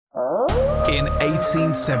In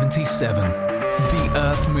 1877, the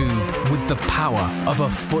earth moved with the power of a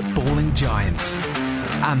footballing giant.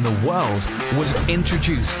 And the world was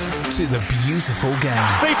introduced to the beautiful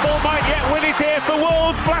game. People might yet win it here for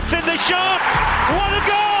Wolves. Blasting the shot. What a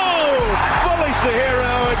goal! Bully's the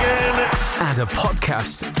hero again. And a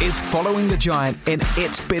podcast is following the giant in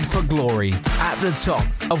its bid for glory at the top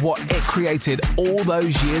of what it created all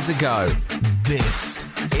those years ago. This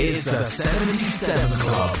is the 77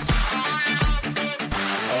 Club.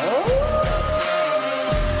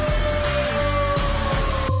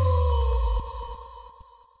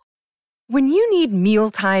 When you need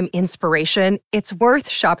mealtime inspiration, it's worth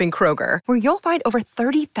shopping Kroger, where you'll find over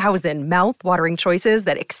 30,000 mouth-watering choices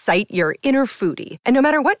that excite your inner foodie. And no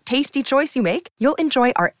matter what tasty choice you make, you'll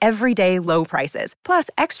enjoy our everyday low prices, plus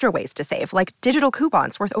extra ways to save, like digital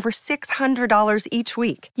coupons worth over $600 each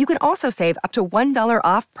week. You can also save up to $1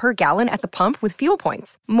 off per gallon at the pump with fuel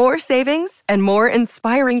points. More savings and more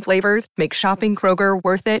inspiring flavors make shopping Kroger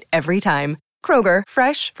worth it every time. Kroger,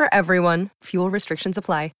 fresh for everyone. Fuel restrictions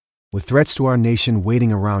apply. With threats to our nation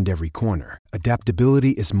waiting around every corner,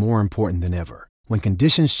 adaptability is more important than ever. When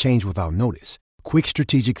conditions change without notice, quick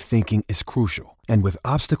strategic thinking is crucial. And with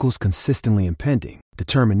obstacles consistently impending,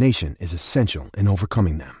 determination is essential in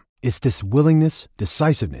overcoming them. It's this willingness,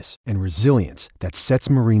 decisiveness, and resilience that sets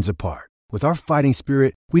Marines apart. With our fighting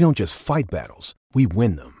spirit, we don't just fight battles, we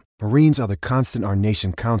win them. Marines are the constant our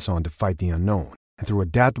nation counts on to fight the unknown. And through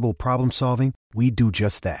adaptable problem solving, we do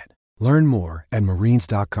just that. Learn more at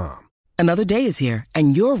marines.com. Another day is here,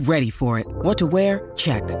 and you're ready for it. What to wear?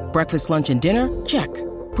 Check. Breakfast, lunch, and dinner? Check.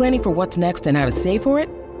 Planning for what's next and how to save for it?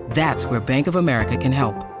 That's where Bank of America can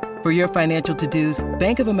help. For your financial to-dos,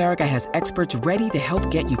 Bank of America has experts ready to help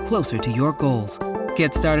get you closer to your goals.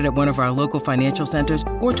 Get started at one of our local financial centers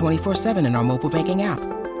or 24/7 in our mobile banking app.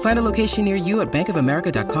 Find a location near you at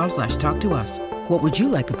bankofamerica.com/talktous. What would you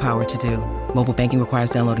like the power to do? Mobile banking requires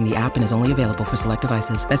downloading the app and is only available for select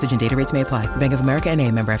devices. Message and data rates may apply. Bank of America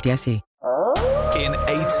N.A., member FDIC. In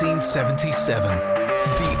 1877,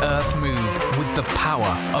 the earth moved with the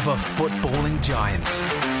power of a footballing giant.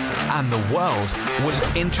 And the world was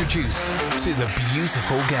introduced to the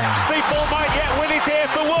beautiful game. People might yet win it here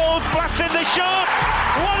for Wolves. Blasting the shot.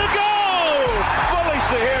 What a goal! Bully's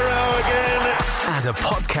the hero again. And a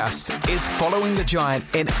podcast is following the giant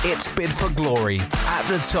in its bid for glory at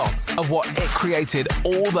the top of what it created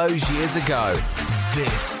all those years ago.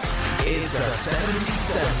 This is the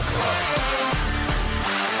 77 Club.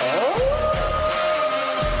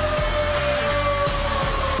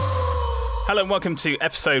 Hello and welcome to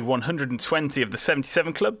episode 120 of the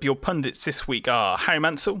 77 Club. Your pundits this week are Harry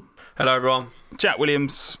Mansell. Hello everyone. Jack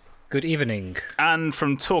Williams. Good evening. And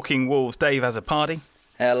from Talking Wolves, Dave Azzopardi.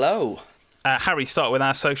 Hello. Harry, start with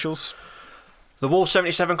our socials. The Wolves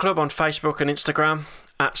 77 Club on Facebook and Instagram,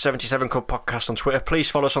 at 77 Club Podcast on Twitter. Please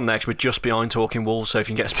follow us on there because we're just behind Talking Wolves, so if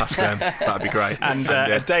you can get us past them, that'd be great. And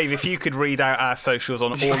Dave, if you could read out our socials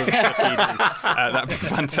on all of the stuff you do, that'd be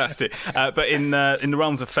fantastic. But in the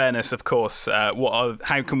realms of fairness, of course,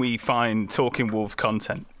 how can we find Talking Wolves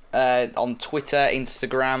content? On Twitter,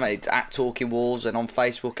 Instagram, it's at Talking Wolves, and on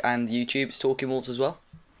Facebook and YouTube, it's Talking Wolves as well.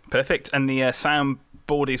 Perfect. And the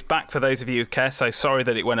soundboard is back for those of you who care, so sorry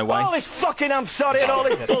that it went away. All this fucking I'm sorry and all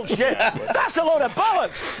this bullshit. That's a load of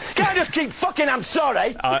bollocks. Can't just keep fucking I'm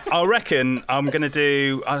sorry. I reckon I'm going to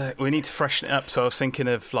do... we need to freshen it up, so I was thinking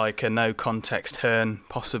of like a no context Hearn,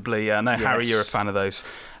 possibly. I know, yes. Harry, you're a fan of those.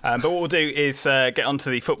 But what we'll do is get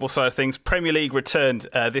onto the football side of things. Premier League returned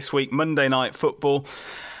this week, Monday Night Football.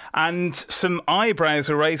 And some eyebrows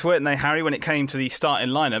were raised, weren't they, Harry, when it came to the starting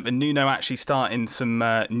lineup? And Nuno actually starting some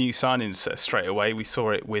new signings straight away. We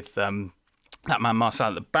saw it with that man Marcel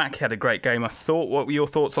at the back. He had a great game, I thought. What were your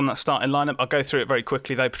thoughts on that starting lineup? I'll go through it very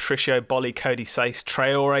quickly, though. Patricio, Bolly, Cody Sace,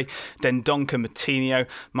 Traore, Dendoncker, Moutinho,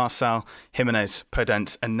 Marcel, Jimenez,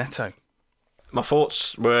 Podence and Neto. My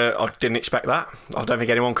thoughts were I didn't expect that. I don't think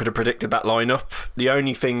anyone could have predicted that lineup. The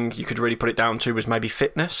only thing you could really put it down to was maybe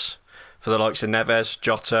fitness for the likes of Neves,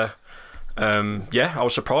 Jota. I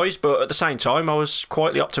was surprised, but at the same time, I was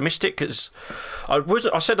quietly optimistic because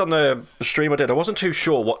I said on the stream I did, I wasn't too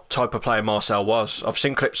sure what type of player Marcel was. I've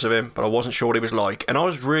seen clips of him, but I wasn't sure what he was like. And I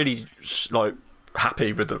was really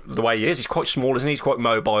happy with the way he is. He's quite small, isn't he? He's quite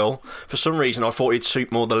mobile. For some reason, I thought he'd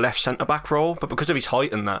suit more the left centre-back role, but because of his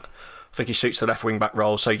height and that, I think he suits the left wing-back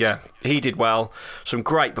role. So, yeah, he did well. Some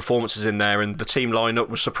great performances in there, and the team lineup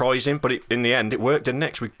was surprising, but in the end, it worked, didn't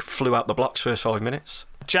it? 'Cause we flew out the blocks first 5 minutes.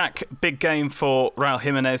 Jack, big game for Raul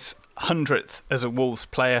Jimenez, 100th as a Wolves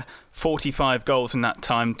player, 45 goals in that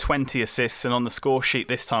time, 20 assists, and on the score sheet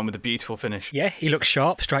this time with a beautiful finish. Yeah, he looked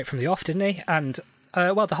sharp straight from the off, didn't he? And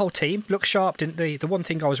Well, the whole team looked sharp, didn't they? The one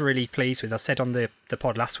thing I was really pleased with, I said on the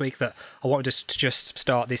pod last week that I wanted us to just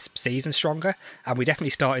start this season stronger, and we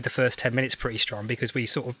definitely started the first 10 minutes pretty strong because we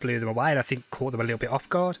sort of blew them away and I think caught them a little bit off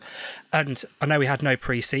guard. And I know we had no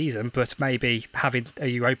pre-season, but maybe having a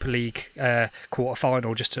Europa League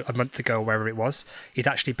quarter-final just a month ago or wherever it was is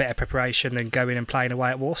actually better preparation than going and playing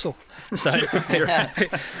away at Warsaw. So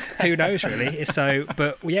who knows, really? So,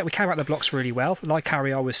 but yeah, we came out the blocks really well. Like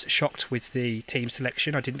Harry, I was shocked with the team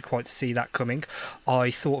selection. I didn't quite see that coming. I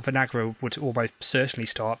thought Vinagre would almost certainly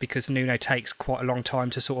start because Nuno takes quite a long time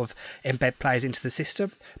to sort of embed players into the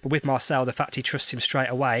system. But with Marcel, the fact he trusts him straight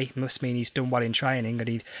away must mean he's done well in training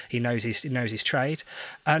and he knows his trade.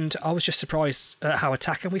 And I was just surprised at how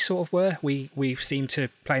attacking we sort of were. We seemed to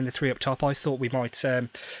play in the three up top. I thought we might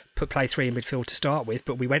play three in midfield to start with,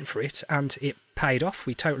 but we went for it and it paid off.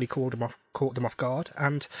 We totally caught them off guard,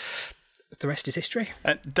 and the rest is history.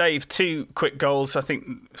 Dave, 2 quick goals. I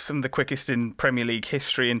think some of the quickest in Premier League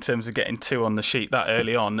history in terms of getting 2 on the sheet that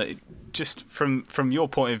early on. Just from your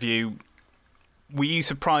point of view, were you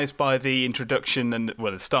surprised by the introduction and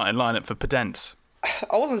the starting lineup for Podence?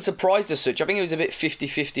 I wasn't surprised as such. I think it was a bit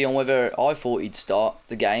 50-50 on whether I thought he'd start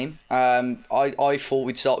the game. I thought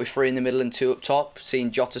we'd start with 3 in the middle and 2 up top,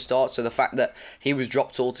 seeing Jota start. So the fact that he was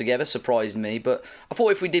dropped altogether surprised me. But I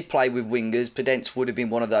thought if we did play with wingers, Podence would have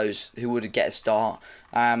been one of those who would get a start.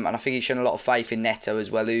 And I think he's shown a lot of faith in Neto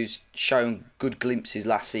as well, who's shown good glimpses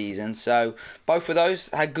last season. So both of those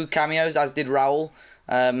had good cameos, as did Raul.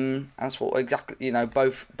 That's what exactly,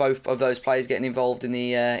 both of those players getting involved in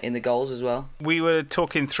the goals as well. We were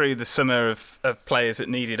talking through the summer of players that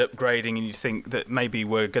needed upgrading, and you think that maybe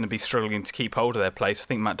we're going to be struggling to keep hold of their place. I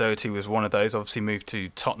think Matt Doherty was one of those, obviously moved to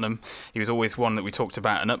Tottenham. He was always one that we talked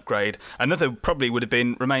about an upgrade. Another probably would have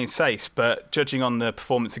been Romain Saiss, but judging on the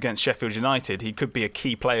performance against Sheffield United, he could be a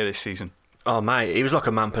key player this season. Oh mate, he was like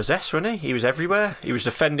a man possessed, wasn't he? He was everywhere. He was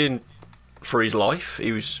defending for his life.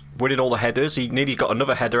 He was winning all the headers. He nearly got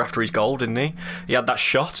another header after his goal, didn't he? He had that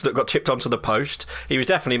shot that got tipped onto the post. He was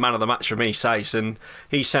definitely man of the match for me, Saiss, and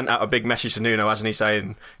he sent out a big message to Nuno, hasn't he,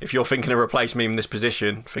 saying, if you're thinking of replacing me in this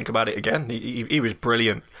position, think about it again. He was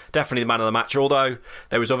brilliant. Definitely the man of the match, although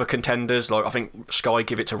there was other contenders, like I think Sky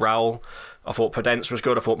give it to Raul. I thought Podence was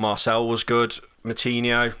good. I thought Marcel was good.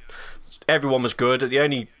 Matinho. Everyone was good. The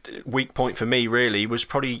only weak point for me, really, was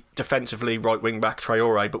probably defensively right wing back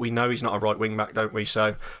Traore, but we know he's not a right wing back, don't we?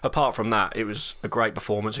 So apart from that, it was a great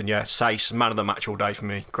performance, and yeah, Saiss, man of the match all day for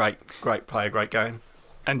me. Great player, great game.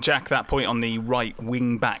 And Jack, that point on the right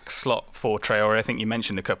wing back slot for Traore, I think you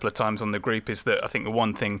mentioned a couple of times on the group, is that I think one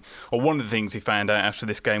of the things he found out after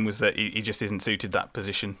this game was that he just isn't suited that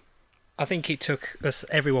position. I think it took us,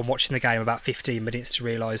 everyone watching the game, about 15 minutes to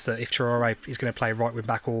realise that if Traore is going to play right wing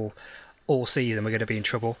back all season, we're going to be in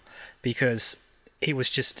trouble, because it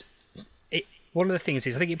was just... One of the things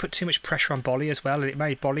is I think it put too much pressure on Bolly as well, and it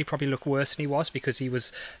made Bolly probably look worse than he was because he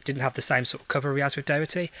didn't have the same sort of cover he has with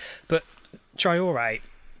Doherty. But Traore,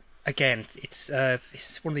 again, it's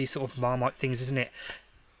one of these sort of Marmite things, isn't it?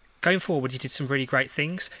 Going forward, he did some really great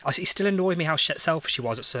things. It still annoyed me how selfish he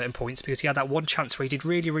was at certain points, because he had that one chance where he did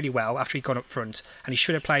really, really well after he'd gone up front, and he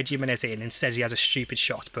should have played Jimenez in. Instead, he has a stupid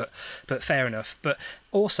shot, but fair enough. But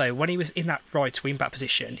also, when he was in that right wing-back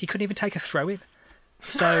position, he couldn't even take a throw-in.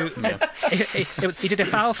 So he did a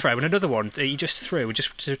foul throw and another one he just threw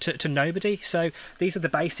just to nobody. So these are the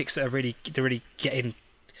basics that are really getting...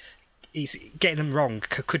 He's getting them wrong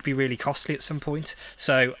could be really costly at some point.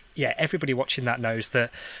 So, yeah, everybody watching that knows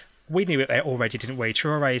that we knew it already, didn't we?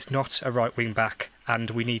 Traore is not a right wing back, and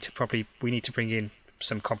we need to bring in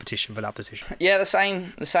some competition for that position. Yeah, the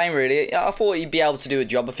same really. I thought he'd be able to do a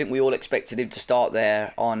job. I think we all expected him to start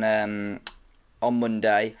there on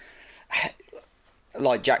Monday.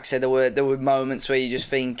 Like Jack said, there were moments where you just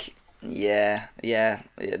think, yeah,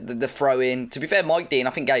 the throw in. To be fair, Mike Dean,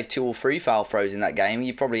 I think, gave 2 or 3 foul throws in that game.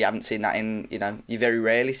 You probably haven't seen that you very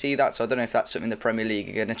rarely see that. So I don't know if that's something the Premier League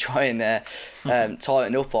are going to try and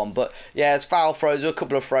tighten up on. But yeah, it's foul throws, a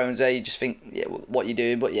couple of throws there. You just think, yeah, what you're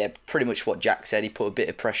doing. But yeah, pretty much what Jack said. He put a bit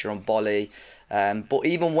of pressure on Bolly. But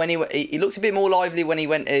even when he looked a bit more lively when he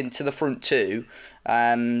went into the front 2.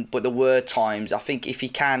 But there were times, I think, if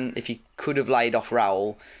he could have laid off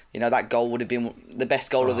Raul, that goal would have been the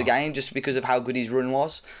best goal of the game, just because of how good his run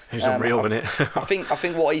was. It was unreal, wasn't it? I think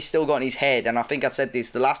what he's still got in his head, and I think I said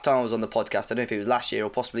this the last time I was on the podcast, I don't know if it was last year or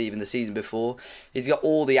possibly even the season before, he's got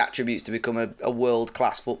all the attributes to become a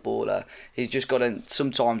world-class footballer. He's just got to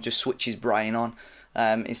sometimes just switch his brain on.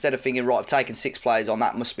 Instead of thinking, right, I've taken 6 players on,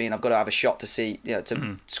 that must mean I've got to have a shot to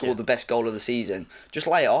score the best goal of the season. Just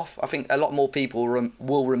lay it off. I think a lot more people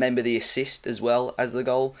will remember the assist as well as the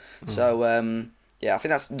goal. So I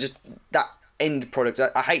think that's just that end product.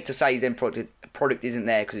 I hate to say his end product isn't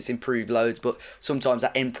there because it's improved loads, but sometimes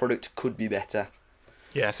that end product could be better.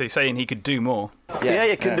 Yeah, so you're saying he could do more? Yeah,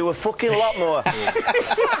 you can do a fucking lot more.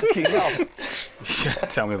 Fucking hell.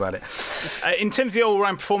 Tell me about it. In terms of the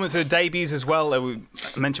all-round performance of the debuts as well, we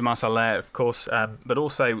mentioned Marcel there, of course, but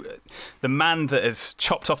also the man that has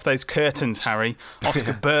chopped off those curtains, Harry,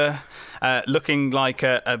 Oscar Burr, looking like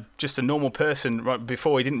just a normal person right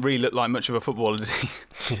before. He didn't really look like much of a footballer, did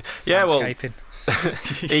he? Yeah, well,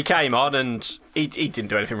 he came on and he didn't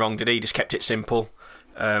do anything wrong, did he? He just kept it simple.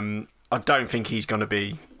 I don't think he's going to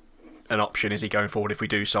be an option, is he, going forward if we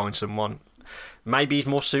do sign someone? Maybe he's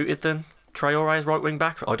more suited than Traore as right wing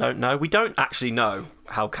back. I don't know. We don't actually know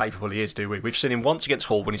how capable he is, do we? We've seen him once against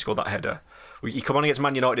Hull when he scored that header. He come on against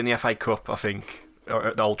Man United in the FA Cup, I think, or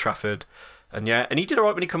at the Old Trafford. And he did all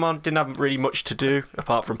right when he come on. Didn't have really much to do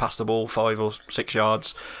apart from pass the ball 5 or 6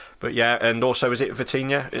 yards. But yeah, and also, is it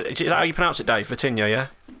Vitinha? Is that how you pronounce it, Dave? Vitinha, yeah?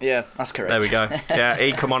 Yeah, that's correct. There we go. Yeah,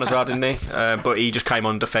 he come on as well, didn't he? But he just came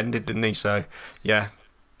on and defended, didn't he? So, yeah.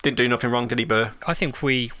 Didn't do nothing wrong, did he, Burr? I think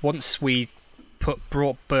once we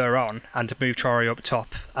brought Burr on and moved Traore up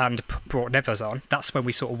top and brought Neves on, that's when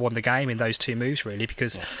we sort of won the game in those two moves, really,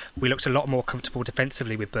 because we looked a lot more comfortable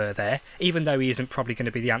defensively with Burr there, even though he isn't probably going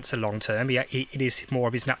to be the answer long term. It is more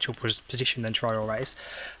of his natural position than Traore's.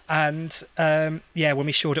 And when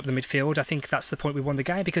we shored up the midfield, I think that's the point we won the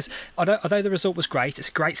game, because although the result was great, it's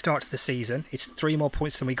a great start to the season. It's 3 more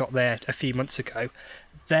points than we got there a few months ago.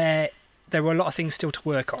 There were a lot of things still to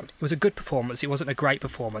work on. It was a good performance. It wasn't a great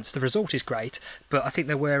performance. The result is great, but I think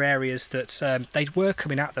there were areas that they were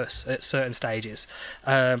coming at us at certain stages.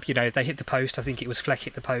 They hit the post. I think it was Fleck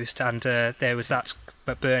hit the post, and there was that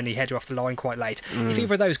Burnley header off the line quite late. If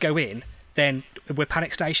either of those go in, then we're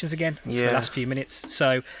panic stations again for the last few minutes.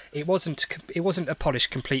 So it wasn't a polished,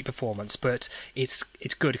 complete performance, but it's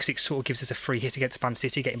good because it sort of gives us a free hit against Man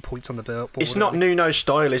City, getting points on the board. It's not Nuno's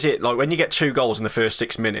style, is it? Like, when you get 2 goals in the first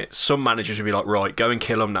 6 minutes, some managers would be like, right, go and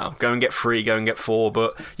kill them now, go and get 3, go and get 4.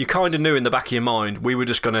 But you kind of knew in the back of your mind we were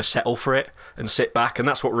just going to settle for it and sit back, and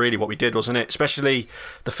that's what we did, wasn't it? Especially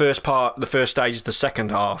the first stages, the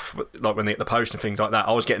second half, like when they hit the post and things like that.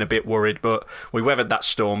 I was getting a bit worried, but we weathered that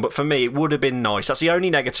storm. But for me, it would have been nice. That's the only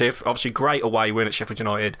negative. Obviously, great away win at Sheffield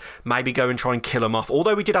United. Maybe go and try and kill them off.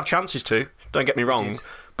 Although we did have chances to, don't get me wrong,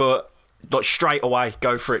 but like straight away,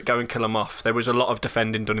 go for it, go and kill them off. There was a lot of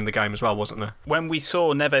defending done in the game as well, wasn't there? When we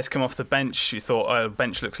saw Neves come off the bench, you thought,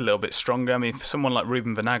 bench looks a little bit stronger. I mean, for someone like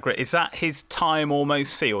Ruben Vinagre, is that his time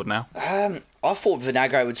almost sealed now? I thought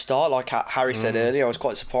Vinagre would start, like Harry said earlier. I was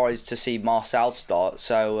quite surprised to see Marcel start.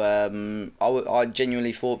 So I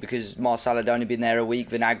genuinely thought, because Marcel had only been there a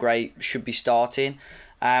week, Vinagre should be starting.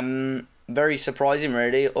 Very surprising,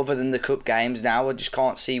 really. Other than the cup games now, I just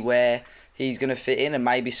can't see where he's going to fit in, and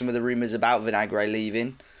maybe some of the rumours about Vinagre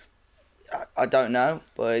leaving. I don't know,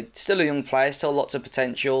 but still a young player, still lots of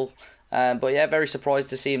potential. But yeah, very surprised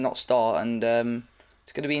to see him not start, and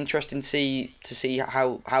it's going to be interesting to see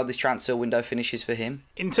how this transfer window finishes for him.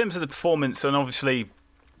 In terms of the performance, and obviously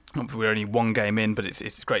we're only 1 game in, but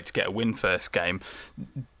it's great to get a win first game.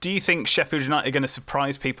 Do you think Sheffield United are going to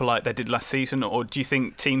surprise people like they did last season, or do you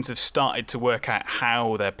think teams have started to work out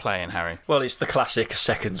how they're playing, Harry? Well, it's the classic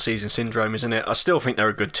second season syndrome, isn't it? I still think they're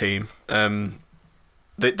a good team.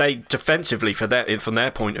 They defensively, from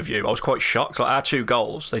their point of view, I was quite shocked. Like, our 2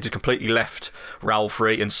 goals, they just completely left Raul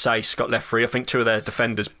free, and Sace got left free. I think 2 of their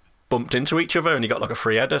defenders bumped into each other and he got like a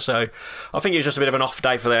free header. So I think it was just a bit of an off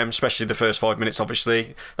day for them, especially the first 5 minutes.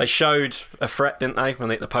 Obviously they showed a threat, didn't they, when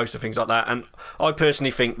they hit the post and things like that. And I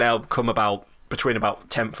personally think they'll come between about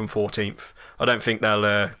 10th and 14th. I don't think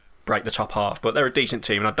they'll break the top half, but they're a decent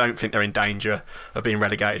team, and I don't think they're in danger of being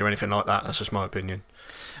relegated or anything like that. That's just my opinion.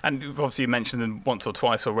 And obviously you mentioned them once or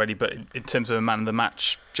twice already, but in terms of a man of the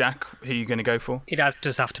match, Jack, who are you going to go for? It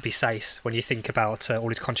does have to be Sace when you think about all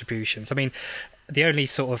his contributions. I mean, the only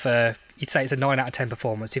sort of you'd say it's a 9 out of 10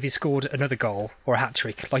 performance if he scored another goal or a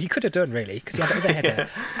hat-trick, like he could have done, really, because he had the header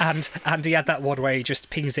and he had that one where he just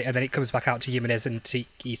pings it and then it comes back out to Jimenez and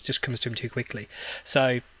he just comes to him too quickly.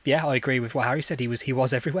 So yeah, I agree with what Harry said. He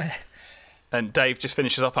was everywhere. And Dave, just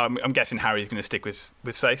finishes off. I'm guessing Harry's going to stick with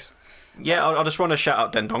Sace. Yeah, I just want to shout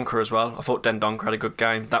out Dendoncker as well. I thought Dendoncker had a good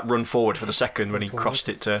game. That run forward for the second when he crossed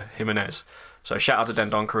it to Jimenez. So shout out to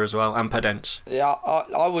Dendoncker as well, and Pedence. Yeah,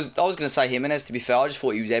 I was going to say Jimenez, to be fair. I just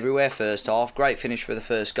thought he was everywhere first half. Great finish for the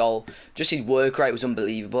first goal. Just his work rate was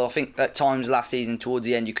unbelievable. I think at times last season, towards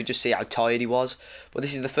the end, you could just see how tired he was. But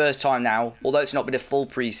this is the first time now, although it's not been a full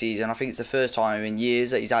pre-season, I think it's the first time in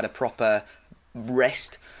years that he's had a proper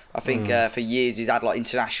rest. I think for years he's had like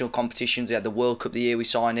international competitions. We had the World Cup the year we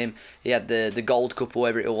signed him. He had the Gold Cup or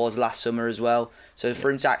whatever it was last summer as well. So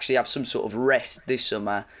for him to actually have some sort of rest this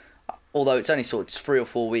summer, although it's only sort of 3 or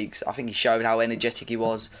 4 weeks, I think he showed how energetic he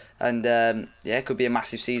was. And it could be a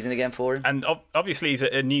massive season again for him. And obviously he's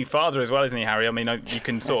a new father as well, isn't he, Harry? I mean, you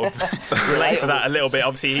can sort of relate to that a little bit.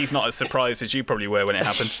 Obviously he's not as surprised as you probably were when it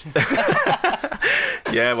happened.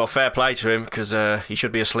 Yeah, well, fair play to him, because he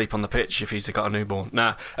should be asleep on the pitch if he's got a newborn.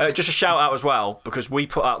 Just a shout out as well, because we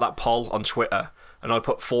put out that poll on Twitter, and I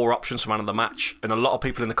put 4 options for man of the match, and a lot of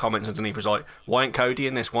people in the comments underneath was like, why ain't Cody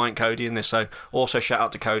in this? Why ain't Cody in this? So also shout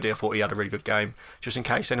out to Cody. I thought he had a really good game, just in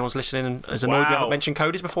case anyone's listening and has annoyed we haven't mentioned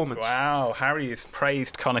Cody's performance. Wow, Harry has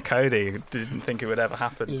praised Connor Cody. Didn't think it would ever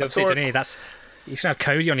happen. He loves it, didn't he? He's going to have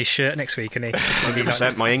Cody on his shirt next week, isn't he?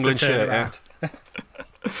 100%, my England shirt, yeah.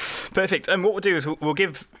 Perfect. And what we'll do is we'll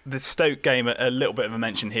give the Stoke game a little bit of a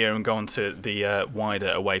mention here and go on to the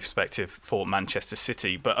wider away perspective for Manchester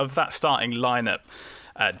City. But of that starting lineup,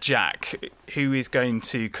 Jack, who is going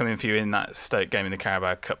to come in for you in that Stoke game in the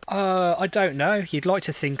Carabao Cup? I don't know. You'd like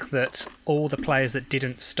to think that all the players that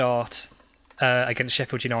didn't start against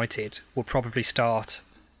Sheffield United will probably start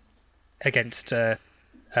against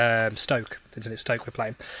Stoke. Isn't it Stoke we're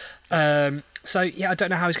playing? So, I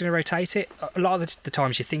don't know how he's going to rotate it. A lot of the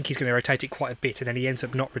times you think he's going to rotate it quite a bit, and then he ends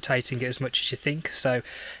up not rotating it as much as you think. So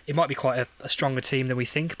it might be quite a stronger team than we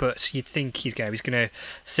think, but you'd think he's going to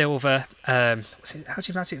Silva. How do you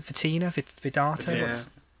pronounce it? Vitina? Vidata?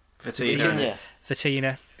 Vitina,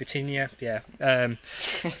 yeah.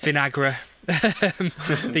 Vinagra.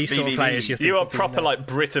 These sort of players you are proper like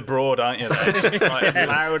Brit abroad, aren't you? Just like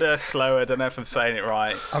louder, slower. I don't know if I'm saying it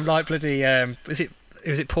right. I'm like bloody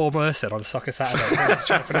was it Paul Merson on Soccer Saturday? I was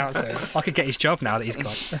trying to pronounce it. I could get his job now that he's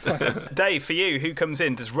gone. Dave, for you, who comes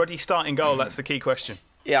in? Does Ruddy start in goal? That's the key question.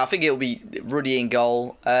 Yeah, I think it'll be Ruddy in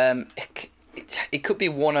goal. It could be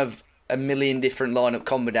one of a million different lineup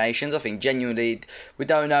combinations. I think genuinely we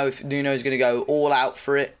don't know if Nuno's going to go all out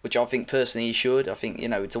for it, which I think personally he should. I think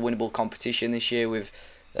it's a winnable competition this year with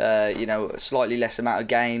a slightly less amount of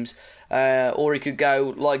games. Or he could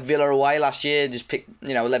go like Villa away last year, just pick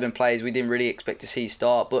 11 players we didn't really expect to see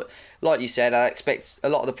start. But like you said, I expect a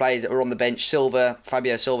lot of the players that were on the bench,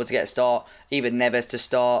 Fabio Silva to get a start, even Neves to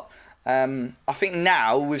start. I think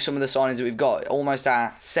now with some of the signings that we've got, almost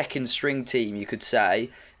our second string team, you could say,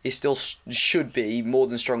 is still should be more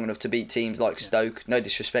than strong enough to beat teams like Stoke. No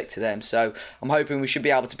disrespect to them. So I'm hoping we should be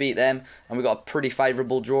able to beat them. And we've got a pretty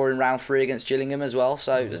favourable draw in round 3 against Gillingham as well.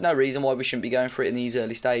 So there's no reason why we shouldn't be going for it in these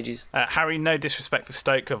early stages. Harry, no disrespect for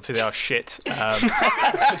Stoke. Obviously they are shit.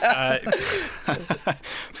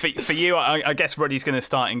 For you, I guess Ruddy's going to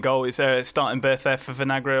start in goal. Is there a starting berth there for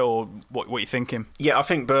Vinagre, or what are you thinking? Yeah, I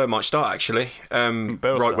think Burr might start actually.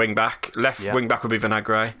 Right wing back. Left wing back would be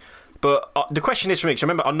Vinagre. But the question is for me, because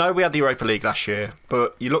remember, I know we had the Europa League last year,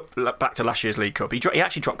 but you look back to last year's League Cup, he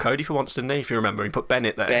actually dropped Cody for once, didn't he, if you remember? He put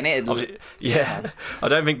Bennett there. Yeah. I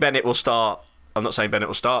don't think Bennett will start. I'm not saying Bennett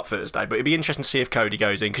will start Thursday, but it'd be interesting to see if Cody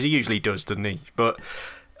goes in, because he usually does, doesn't he? But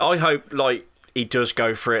I hope he does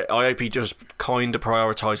go for it. I hope he does kind of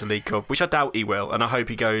prioritise the League Cup, which I doubt he will, and I hope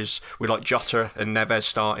he goes with Jota and Neves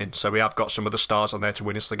starting, so we have got some of the stars on there to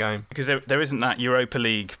win us the game. Because there isn't that Europa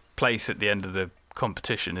League place at the end of the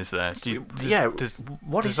competition, is there? Does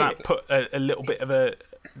that put a little bit of a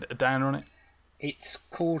downer on it? It's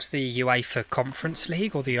called the UEFA Conference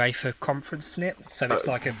League, or the UEFA Conference, isn't it? So it's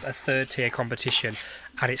like a third-tier competition,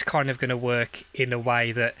 and it's kind of going to work in a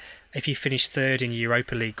way that if you finish third in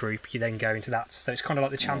Europa League group, you then go into that. So it's kind of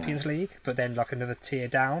like the Champions League, but then like another tier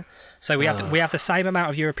down. So we have the same amount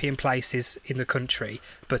of European places in the country,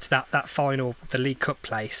 but that final, the League Cup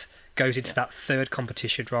place, goes into that third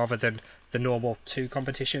competition rather than the normal 2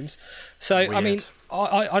 competitions. So, weird. I mean,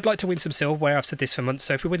 I'd like to win some silverware. I've said this for months.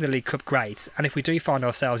 So if we win the League Cup, great. And if we do find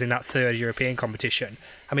ourselves in that third European competition,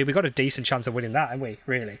 I mean, we've got a decent chance of winning that, haven't we?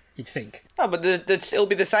 Really, you'd think. No, but it'll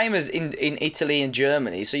be the same as in Italy and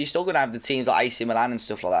Germany. So you're still going to have the teams like AC Milan and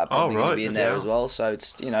stuff like that probably going to be in there as well. So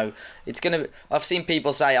it's it's going to. I've seen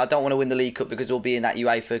people say I don't want to win the League Cup because we'll be in that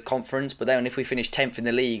UEFA conference. But then if we finish 10th in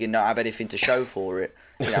the league and not have anything to show for it,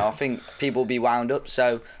 I think people will be wound up.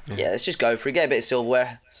 So let's just go for it. Get a bit of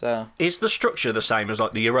silverware. So is the structure the same as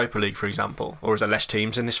like the Europa League, for example, or is there less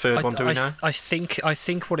teams in this third one? Do we know? I think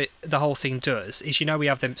what the whole thing does is we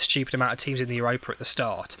have the stupid amount of teams in the Europa at the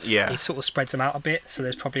start. Yeah, it sort of spreads them out a bit. So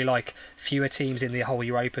there's probably fewer teams in the whole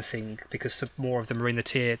Europa thing because some more of them are in the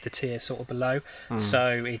tier sort of below.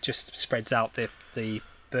 So it just spreads out the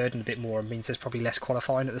burden a bit more and means there's probably less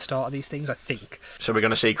qualifying at the start of these things, I think. So we're going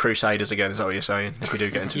to see Crusaders again, is that what you're saying, if we do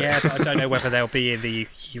get into it? Yeah, but I don't know whether they'll be in the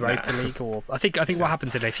Europa League or... I think what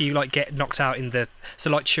happens is if you like get knocked out in the... So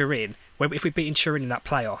like Turin, if we've beaten Turin in that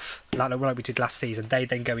playoff, like we did last season, they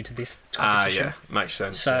then go into this competition. Yeah, makes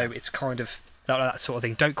sense. So it's kind of... That sort of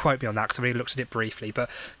thing. Don't quote me on that because I really looked at it briefly, but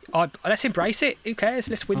let's embrace it. Who cares?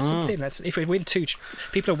 Let's win something. If we win two,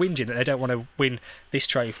 people are whinging that they don't want to win this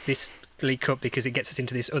trophy, this League Cup, because it gets us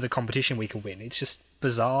into this other competition we can win. It's just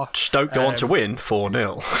bizarre. Stoke go on to win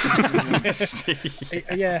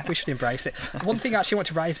 4-0. Yeah, we should embrace it. One thing I actually want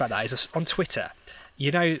to raise about that is on Twitter. You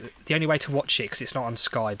know, the only way to watch it, because it's not on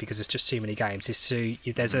Sky because there's just too many games, is you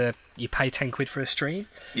pay £10 for a stream.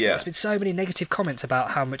 Yeah. There's been so many negative comments about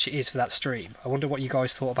how much it is for that stream. I wonder what you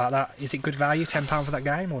guys thought about that. Is it good value, £10 for that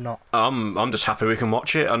game or not? I'm just happy we can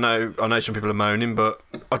watch it. I know some people are moaning, but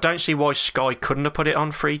I don't see why Sky couldn't have put it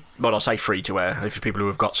on free. Well, I'll say free to air if people who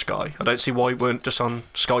have got Sky. I don't see why it weren't just on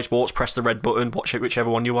Sky Sports. Press the red button, watch it whichever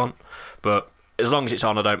one you want. But as long as it's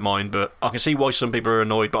on, I don't mind. But I can see why some people are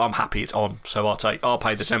annoyed. But I'm happy it's on, so I'll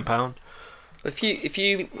pay the £10. If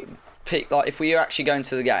you pick, like, if we are actually going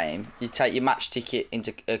to the game, you take your match ticket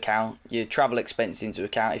into account, your travel expenses into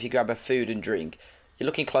account. If you grab a food and drink, you're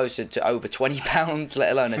looking closer to over £20,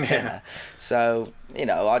 let alone a tenner. So, you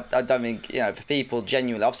know, I don't think, you know, for people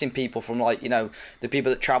genuinely, I've seen people from, like, you know, the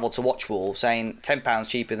people that travel to watch Wolves saying £10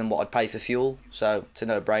 cheaper than what I'd pay for fuel. So it's a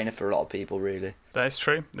no-brainer for a lot of people, really. That is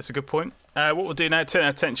true. That's a good point. What we'll do now, turn our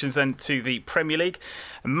attentions then to the Premier League.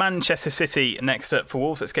 Manchester City next up for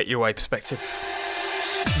Wolves. Let's get your away perspective.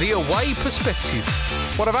 The away perspective.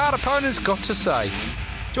 What have our opponents got to say?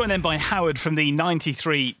 Joined then by Howard from the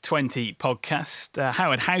 9320 podcast.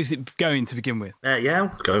 Howard, how's it going to begin with? Yeah,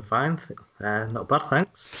 going fine. Not bad,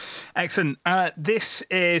 thanks. Excellent. This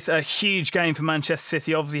is a huge game for Manchester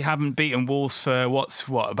City. Obviously haven't beaten Wolves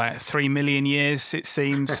for about 3 million years, it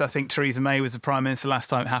seems. I think Theresa May was the Prime Minister last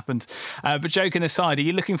time it happened. But joking aside, are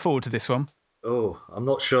you looking forward to this one? Oh, I'm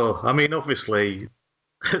not sure. I mean, obviously,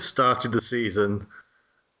 started the season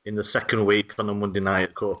in the second week on a Monday night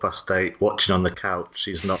at 8:15, watching on the couch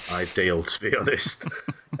is not ideal, to be honest.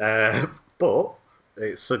 But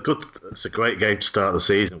it's a great game to start the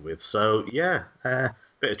season with. So yeah,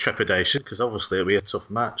 bit of trepidation because obviously it'll be a tough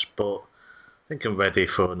match, but I think I'm ready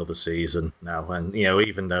for another season now. And you know,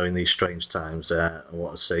 even though in these strange times, I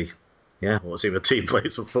want to see my team play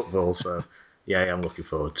some football. So. Yeah, I'm looking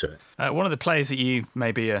forward to it. One of the players that you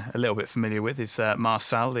may be a little bit familiar with is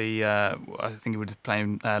Marcel. I think he was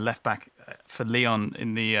playing left back for Lyon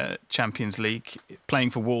in the Champions League,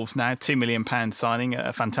 playing for Wolves now. £2 million signing,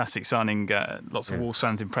 a fantastic signing. Lots of Wolves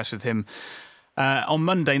fans impressed with him. On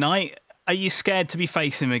Monday night, are you scared to be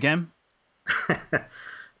facing him again?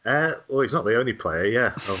 Well, he's not the only player.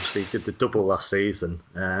 Yeah, obviously he did the double last season.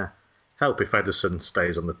 Help if Ederson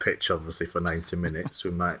stays on the pitch, obviously, for 90 minutes.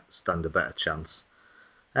 We might stand a better chance.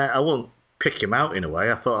 I won't pick him out in a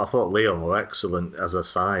way. I thought Lyon were excellent as a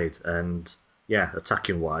side. And, yeah,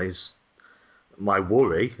 attacking-wise, my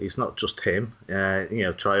worry is not just him.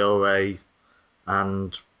 Traore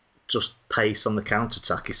and just pace on the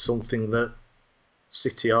counter-attack is something that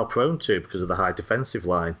City are prone to because of the high defensive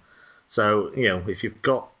line. So, you know, if you've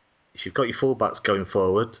got your fullbacks going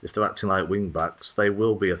forward, if they're acting like wing backs, they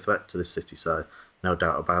will be a threat to the City side, no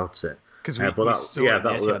doubt about it.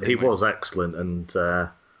 He was excellent, and I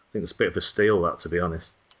think it's a bit of a steal, that, to be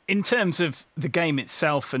honest. In terms of the game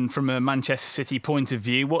itself, and from a Manchester City point of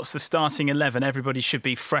view, what's the starting 11? Everybody should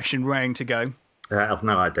be fresh and raring to go. I have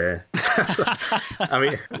no idea. I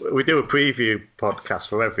mean, we do a preview podcast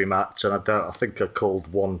for every match, and I think I called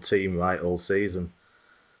one team right all season.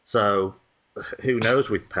 So. Who knows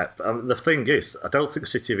with Pep? The thing is, I don't think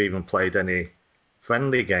City have even played any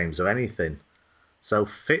friendly games or anything. So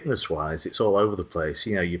fitness-wise, it's all over the place.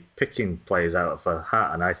 You know, you're picking players out of a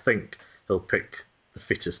hat, and I think he'll pick the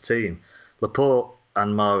fittest team. Laporte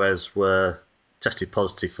and Mahrez were tested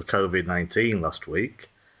positive for COVID-19 last week,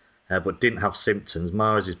 but didn't have symptoms.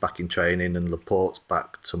 Mahrez is back in training, and Laporte's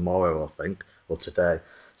back tomorrow, I think, or today.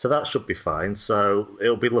 So that should be fine. So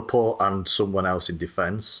it'll be Laporte and someone else in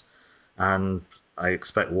defence. And I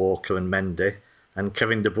expect Walker and Mendy, and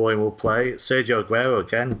Kevin De Bruyne will play. Sergio Aguero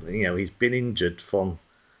again. You know, he's been injured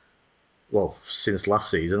since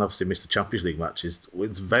last season. Obviously missed the Champions League matches.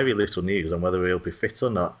 There's very little news on whether he'll be fit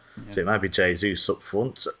or not. Yeah. So it might be Jesus up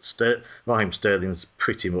front. Raheem Sterling's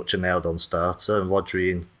pretty much a nailed-on starter, and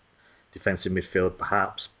Rodri in defensive midfield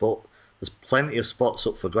perhaps. But there's plenty of spots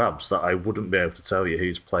up for grabs that I wouldn't be able to tell you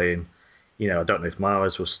who's playing. You know, I don't know if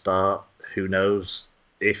Mahrez will start. Who knows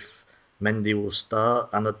if Mendy will start,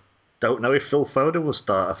 and I don't know if Phil Foden will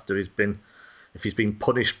start after he's been if he's been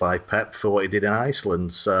punished by Pep for what he did in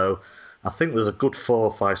Iceland. So I think there's a good 4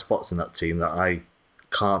 or 5 spots in that team that I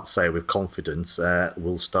can't say with confidence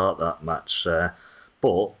will start that match.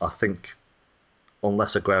 But I think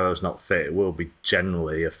unless Aguero's not fit, it will be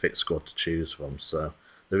generally a fit squad to choose from. So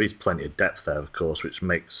there is plenty of depth there, of course, which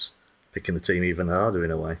makes picking the team even harder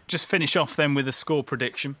in a way. Just finish off then with a score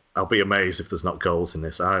prediction. I'll be amazed if there's not goals in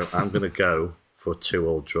this. I'm going to go for a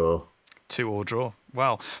 2-2 draw. 2-2 draw.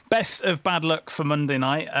 Well, best of bad luck for Monday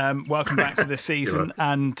night. Welcome back to the season,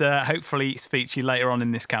 and hopefully speak to you later on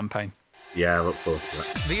in this campaign. Yeah, I look forward to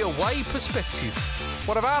that. The away perspective.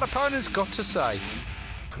 What have our opponents got to say?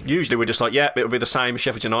 Usually we're just like, yeah, it'll be the same as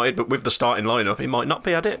Sheffield United, but with the starting lineup, it might not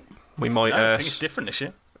be at it. We might. I think it's different this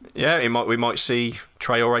year. Yeah, we might see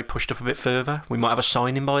Traore pushed up a bit further. We might have a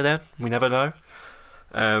signing by then. We never know.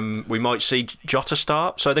 We might see Jota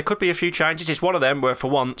start. So there could be a few changes. It's one of them where, for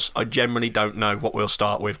once, I generally don't know what we'll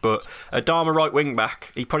start with. But Adama right wing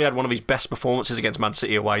back, he probably had one of his best performances against Man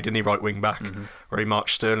City away, didn't he? Right wing back, where he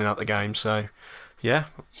marched Sterling out the game. So yeah,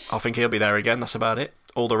 I think he'll be there again. That's about it.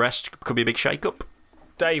 All the rest could be a big shake-up.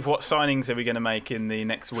 Dave, what signings are we going to make in the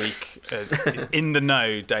next week? It's in the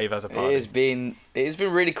know, Dave, as a party. It's been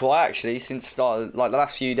really quiet actually since the start, like the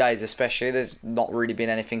last few days especially. There's not really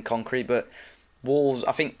been anything concrete, but Wolves,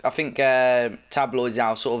 I think tabloids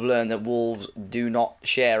now sort of learned that Wolves do not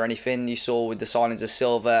share anything. You saw with the signings of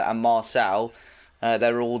Silva and Marcel,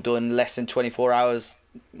 they were all done less than 24 hours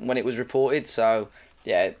when it was reported. So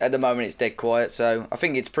yeah, at the moment it's dead quiet. So I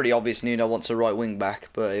think it's pretty obvious Nuno wants a right wing back,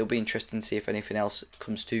 but it'll be interesting to see if anything else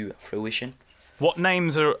comes to fruition. What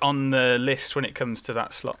names are on the list when it comes to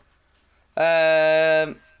that slot?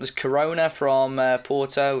 There's Corona from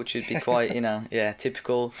Porto, which would be quite,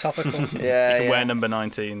 typical. Topical. Yeah, you can wear number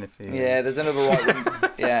 19 if you... Yeah, there's another right wing.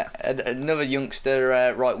 Another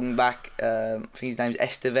youngster right wing back. I think his name's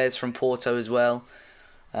Estevez from Porto as well.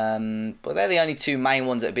 But they're the only 2 main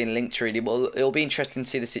ones that have been linked really. But it'll be interesting to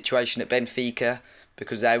see the situation at Benfica,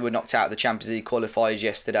 because they were knocked out of the Champions League qualifiers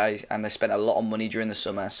yesterday and they spent a lot of money during the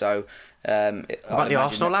summer. So about the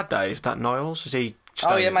Arsenal lad, Dave, that Niles, is he?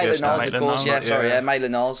 Oh yeah, Maitland-Niles, of course. Yeah, sorry,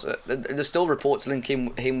 Maitland-Niles. There's still reports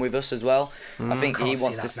linking him with us as well. I think he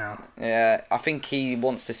wants to. Yeah, I think he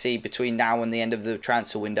wants to see between now and the end of the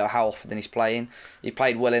transfer window how often he's playing. He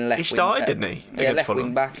played well in left. He started, didn't he? Yeah, left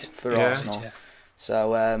wing back for Arsenal. Yeah.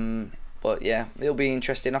 So, but yeah, it'll be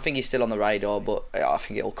interesting. I think he's still on the radar, but I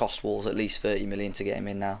think it'll cost Wolves at least 30 million to get him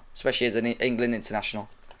in now, especially as an England international.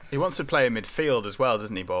 He wants to play in midfield as well,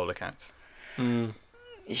 doesn't he, by all accounts?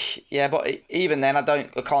 Yeah, but even then, I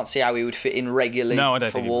can't see how he would fit in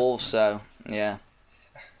regularly for Wolves. So yeah.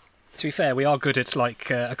 To be fair, we are good at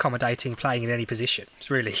accommodating playing in any position,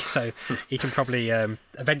 really. So he can probably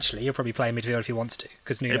eventually he'll probably play in midfield if he wants to,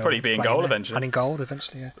 because he'll probably be in goal eventually. And in goal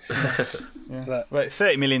eventually, yeah. Yeah. But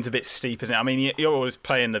 30 million's a bit steep, isn't it? I mean, you're always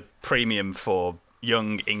playing the premium for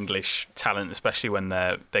young English talent, especially when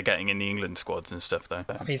they're getting in the England squads and stuff, though.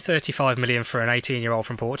 I mean, 35 million for an 18-year-old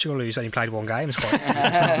from Portugal who's only played 1 game is quite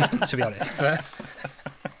steep, to be honest. But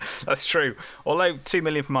that's true. Although 2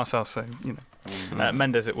 million for Marcel, so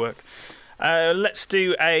Mendes at work. Let's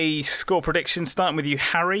do a score prediction, starting with you,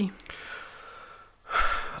 Harry.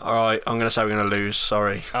 All right, I'm going to say we're going to lose.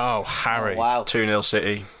 Sorry. Oh, Harry! Oh, wow. 2-0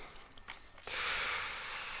 City.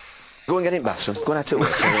 Go and get it, Basson. Go and have to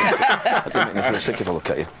work. I'd be making me feel sick if I look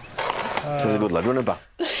at you. He's a good lad. Run a bath.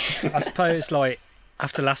 I suppose,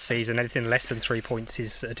 after last season, anything less than 3 points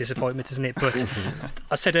is a disappointment, isn't it? But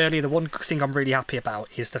I said earlier, the one thing I'm really happy about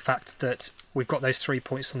is the fact that we've got those 3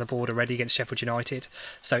 points on the board already against Sheffield United.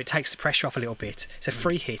 So it takes the pressure off a little bit. It's a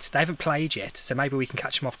free hit. They haven't played yet, so maybe we can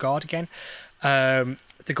catch them off guard again.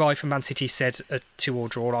 The guy from Man City said a 2-2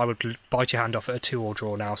 draw. I would bite your hand off at a 2-2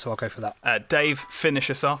 draw now, so I'll go for that. Dave, finish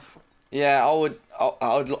us off. Yeah, I would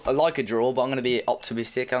like a draw, but I'm going to be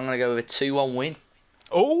optimistic. I'm going to go with a 2-1 win.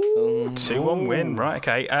 Oh, 2-1 win. Right,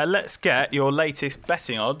 okay. Let's get your latest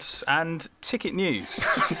betting odds and ticket news.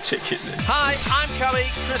 Hi, I'm Kelly,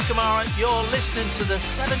 Chris Kamara. You're listening to the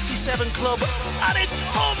 77 Club, and it's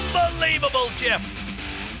unbelievable, Jeff.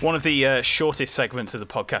 One of the shortest segments of the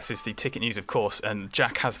podcast is the ticket news, of course, and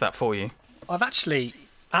Jack has that for you. I've actually,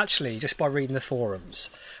 just by reading the forums,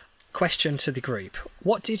 question to the group: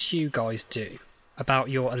 what did you guys do about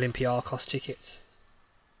your Olympiacos tickets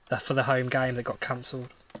for the home game that got cancelled?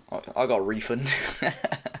 I got a refund.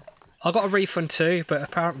 I got a refund too, but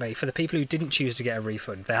apparently for the people who didn't choose to get a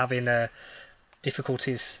refund, they're having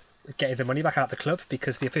difficulties getting the money back out of the club,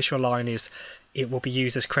 because the official line is it will be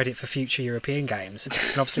used as credit for future European games. And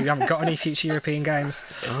obviously we haven't got any future European games.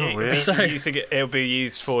 Oh, really? So it'll be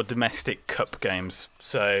used for domestic cup games.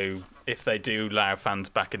 So if they do allow fans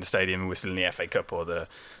back in the stadium and we're still in the FA Cup or the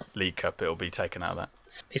League Cup, it'll be taken out of that.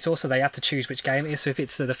 It's also they have to choose which game it is. So if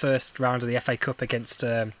it's the first round of the FA Cup against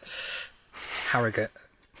Harrogate,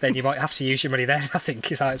 then you might have to use your money then, I think,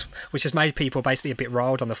 which has made people basically a bit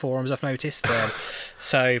riled on the forums, I've noticed.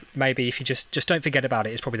 So maybe if you just don't forget about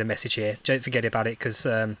it, is probably the message here. Don't forget about it, because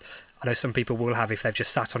I know some people will have if they've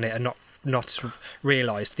just sat on it and not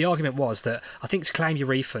realised. The argument was that I think to claim your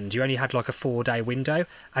refund, you only had like a 4-day window,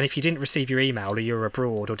 and if you didn't receive your email or you were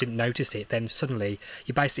abroad or didn't notice it, then suddenly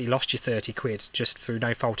you basically lost your 30 quid just through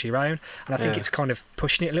no fault of your own. And I think it's kind of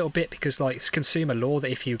pushing it a little bit, because like it's consumer law that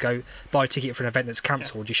if you go buy a ticket for an event that's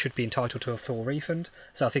cancelled, you should be entitled to a full refund.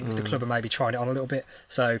 So I think the club are maybe trying it on a little bit.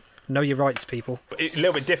 So know your rights, people. It's a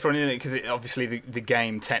little bit different, isn't it? Because obviously the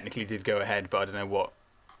game technically did go ahead, but I don't know what.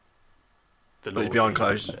 Was it behind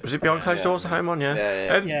closed doors? The home one,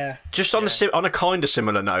 yeah. Just on on a kind of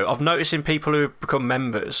similar note, I've noticed in people who have become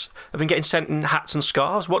members have been getting sent in hats and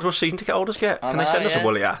scarves. What do season ticket holders get? Can they send us a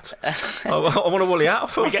woolly hat? I want a woolly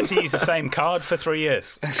hat. We get to use the same card for 3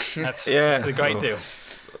 years. That's a great deal.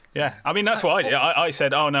 Yeah, I mean that's what I did. I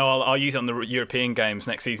said, oh no, I'll use it on the European games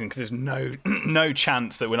next season because there's no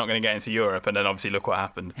chance that we're not going to get into Europe. And then obviously look what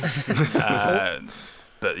happened.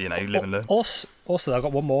 But you live and learn. Also, I've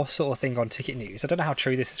got one more sort of thing on ticket news. I don't know how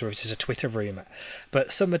true this is, or if it's just a Twitter rumour.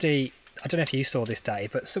 But somebody, I don't know if you saw this,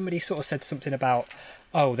 Dave, but somebody sort of said something about,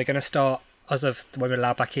 they're going to start, as of when we're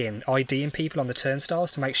allowed back in, IDing people on the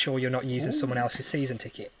turnstiles to make sure you're not using someone else's season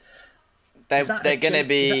ticket. They're going to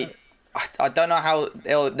be. I don't know how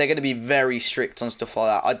they're going to be very strict on stuff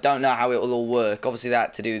like that. I don't know how it will all work. Obviously, they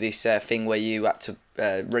had to do this thing where you had to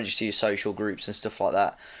register your social groups and stuff like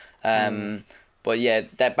that. But yeah,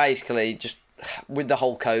 they're basically just with the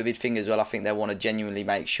whole COVID thing as well. I think they want to genuinely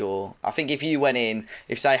make sure. I think if you went in,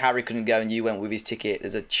 if say Harry couldn't go and you went with his ticket,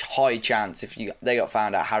 there's a high chance if they got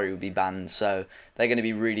found out, Harry would be banned. So they're going to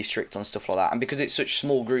be really strict on stuff like that. And because it's such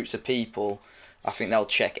small groups of people, I think they'll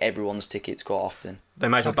check everyone's tickets quite often. They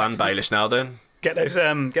may as well ban Bayless now then. Get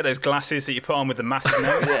those glasses that you put on with the massive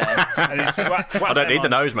nose. I don't need the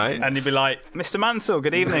nose, mate. And you'd be like, Mr. Mansell,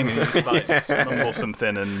 good evening. And you just mumble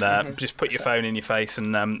something and just put your phone in your face,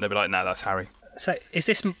 and they'll be like, no, that's Harry. So is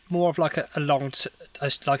this more of like a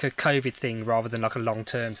COVID thing rather than like a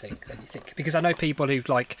long-term thing, then you think? Because I know people who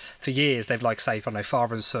for years they've say, I don't know,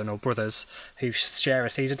 father and son or brothers who share a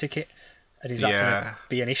season ticket. And is that going to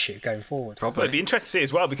be an issue going forward? Probably. Well, it'd be interesting to see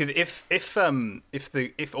as well, because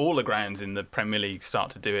if all the grounds in the Premier League start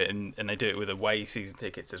to do it and they do it with away season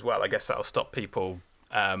tickets as well, I guess that'll stop people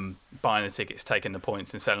buying the tickets, taking the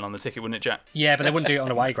points, and selling on the ticket, wouldn't it, Jack? Yeah, but they wouldn't do it on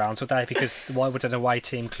away grounds, would they? Because why would an away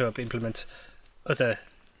team club implement other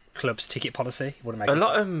clubs' ticket policy? It wouldn't make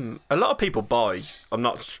sense. A lot of people buy. I'm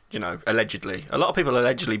not, allegedly. A lot of people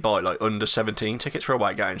allegedly buy under 17 tickets for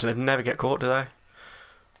away games, and they never get caught, do they?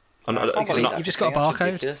 You've just got a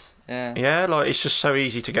barcode. Yeah, it's just so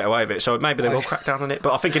easy to get away with it. So maybe they will crack down on it.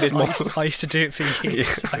 But I think it is more. I used to do it for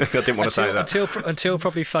years. I didn't want to say that until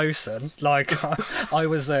probably Fosun. I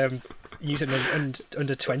was using an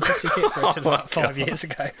under 20 ticket for until about 5 years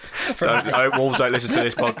ago. I hope Wolves don't listen to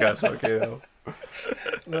this podcast. Okay.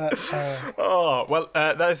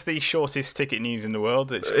 That's the shortest ticket news in the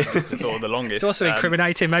world. It's sort of the longest. It's also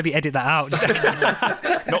incriminating. Maybe edit that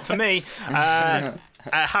out. Not for me.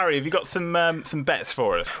 Harry, have you got some bets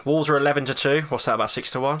for us? Wolves are 11-2. What's that, about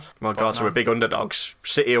 6-1? My God, so we're big underdogs.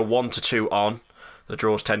 City are 1-2 on. The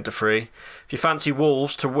draw's 10-3. If you fancy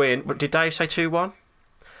Wolves to win, did Dave say 2-1?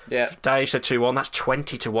 Yeah. Dave said 2-1. That's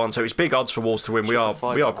 20-1. So it's big odds for Wolves to win. We are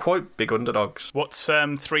quite big underdogs. What's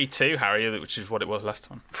 3-2, Harry? Which is what it was last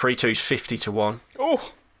time. 3-2's 50-1.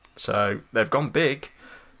 Oh. So they've gone big.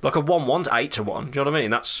 Like a 1-1's 8-1. Do you know what I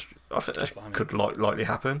mean? I think that could likely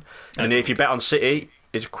happen. And if you bet on City,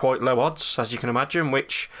 it's quite low odds, as you can imagine,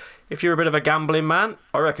 which, if you're a bit of a gambling man,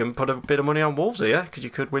 I reckon put a bit of money on Wolves here, because you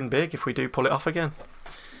could win big if we do pull it off again.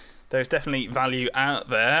 There's definitely value out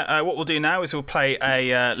there. What we'll do now is we'll play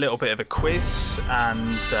a little bit of a quiz,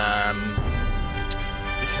 and this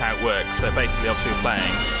is how it works. So basically, obviously, we're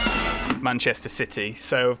playing Manchester City.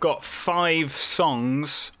 So I've got 5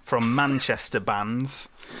 songs from Manchester bands,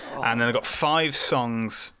 and then I've got 5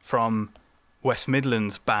 songs from West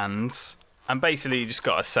Midlands bands, and basically you just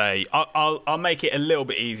got to say, I'll make it a little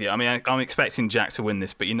bit easier. I mean, I'm expecting Jack to win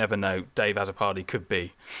this, but you never know. Dave Azzopardi could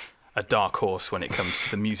be a dark horse when it comes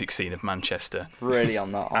to the music scene of Manchester. Really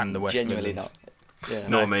on that, and the West genuinely Midlands. Not. Yeah.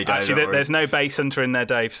 Nor me, Dave. Actually, there's no bass hunter in there,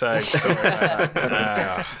 Dave. So sorry about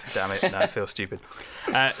that. Damn it! No, I feel stupid.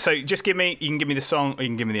 So just you can give me the song, or you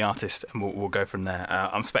can give me the artist, and we'll go from there.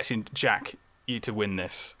 I'm expecting Jack, you to win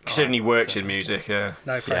this. Considering he works in music, yeah.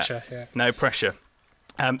 No pressure, yeah. No pressure.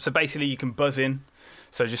 So basically, you can buzz in.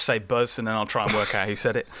 So just say buzz, and then I'll try and work out who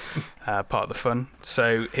said it. Part of the fun.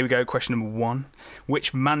 So here we go. Question number 1.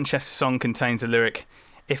 Which Manchester song contains the lyric,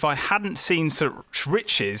 "If I hadn't seen such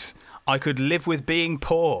riches, I could live with being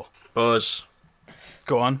poor"? Buzz.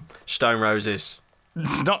 Go on. Stone Roses.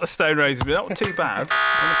 It's not the Stone Roses, but not too bad.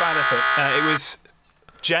 Not a bad effort. It was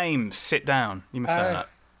James, Sit Down. You must know that.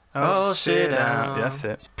 Oh, sit down. Yeah, that's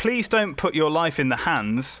it. Please don't put your life in the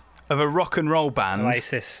hands of a rock and roll band.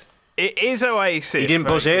 Oasis. It is Oasis. You didn't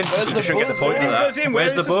buzz in. You just shouldn't get the point for that.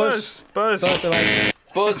 Where's the buzz? Buzz. Oasis.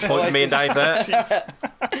 Buzz. Point for me and Dave there.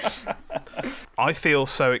 I feel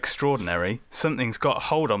so extraordinary. Something's got a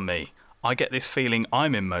hold on me. I get this feeling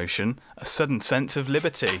I'm in motion. A sudden sense of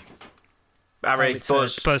liberty. Harry,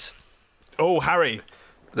 Buzz. Buzz. Oh, Harry.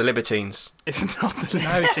 The Libertines. It's not the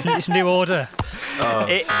No, it's New Order. Oh,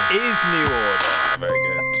 it is New Order. Very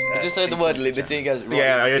good. I just heard the word liberty and goes, right.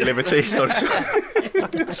 Yeah, I heard Liberty.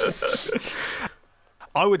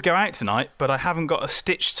 I would go out tonight, but I haven't got a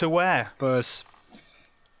stitch to wear. Buzz.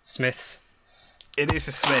 Smiths. It is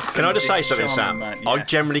the Smiths. Can I just say something, Charming Sam? man, I yes.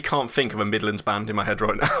 generally can't think of a Midlands band in my head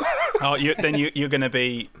right now. Oh, you're going to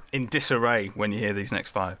be in disarray when you hear these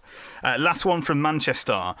next 5. Last one from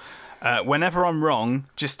Manchester. Whenever I'm wrong,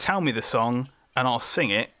 just tell me the song and I'll sing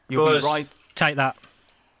it. You'll Buzz. be right. Take that.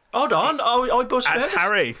 Hold on, I buzzed That's first.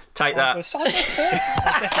 Harry. Take that. Definitely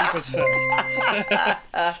Buzz first.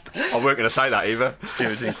 I weren't going to say that either.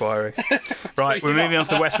 Stewards' inquiry. Right, we're moving on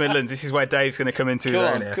to the West Midlands. This is where Dave's going to come into his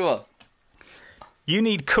own here. Come on. You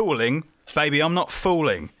need cooling, baby. I'm not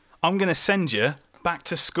fooling. I'm going to send you back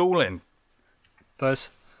to schooling.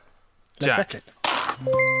 Buzz. Jack. Led Zeppelin.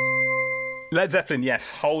 Led Zeppelin,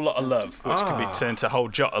 yes. Whole Lot of Love, which could be turned to Whole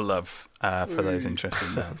Jot of Love for those interested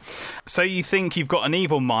in that. So you think you've got an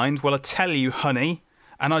evil mind? Well, I tell you, honey,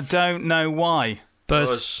 and I don't know why.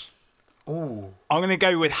 Buzz. Ooh. I'm going to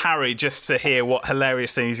go with Harry just to hear what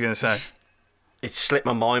hilarious thing he's going to say. It slipped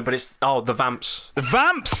my mind, but it's... Oh, the Vamps. The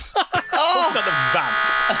Vamps! What's got the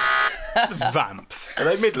Vamps? The Vamps. Are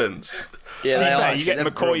they Midlands? Yeah, To be they fair, are, you get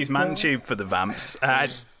actually. McCoy's Man Tube for the Vamps.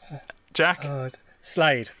 Jack?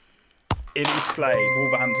 Slade. It is Slade.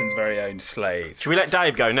 Wolverhampton's very own Slade. Should we let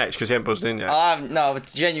Dave go next, because he hasn't buzzed in yet? No,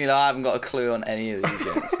 genuinely, I haven't got a clue on any of these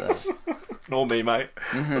yet. So. Nor me, mate.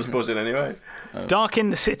 I was buzzing anyway. Dark in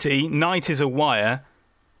the city, night is a wire,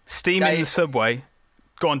 steam in Dave. the subway.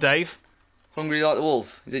 Go on, Dave. Hungry Like the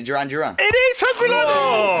Wolf. Is it Duran Duran? It is Hungry Like the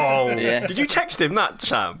Wolf! Oh! Yeah. Did you text him that,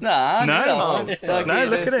 Sam? Nah, No, Look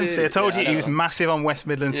look at him. See, I told you he was massive on West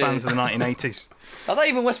Midlands bands of the 1980s. Are they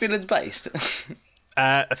even West Midlands based?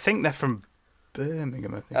 I think they're from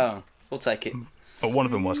Birmingham, I think. Oh, we'll take it. Or one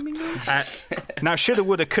of them was. Now, shoulda,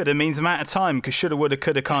 woulda, coulda means I'm out of time because shoulda, woulda,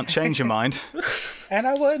 coulda can't change your mind. And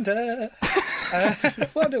I wonder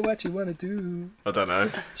what you want to do. I don't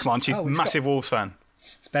know. Come on, she's a massive Wolves fan.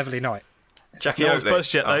 It's Beverly Knight. Jackie No one's Oakley.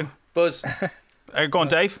 buzzed yet, though. Buzz. Go on,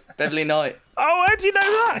 Dave. Beverly Knight. Oh, how do you know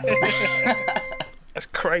that? That's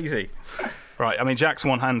crazy. Right, I mean, Jack's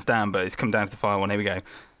one hands down, but it's come down to the final one. Here we go.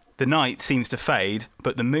 The night seems to fade,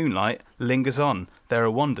 but the moonlight lingers on. There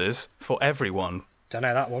are wonders for everyone. Don't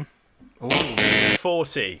know that one. Ooh.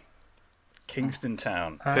 40. Kingston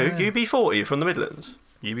Town. Who? UB40 from the Midlands?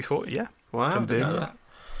 UB40, yeah. Wow, I From didn't know Birmingham.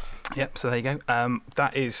 that. Yep, so there you go.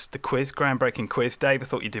 That is the quiz, groundbreaking quiz. Dave, I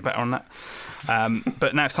thought you'd do better on that.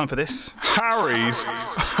 But now it's time for this. Harry's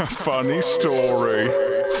funny story.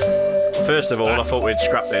 First of all, I thought we'd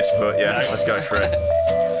scrap this, but yeah, let's go for it.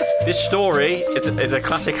 This story is a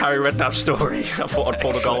classic Harry Redknapp story. I thought I'd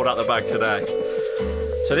pull the gold out the bag today.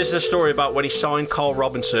 So this is a story about when he signed Carl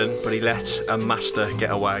Robinson, but he let a master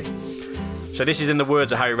get away. So this is in the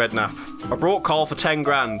words of Harry Redknapp. I brought Carl for 10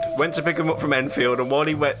 grand, went to pick him up from Enfield, and while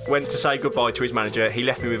he went to say goodbye to his manager, he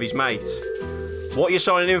left me with his mate. What are you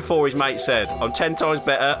signing him for, his mate said. I'm 10 times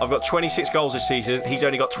better, I've got 26 goals this season, he's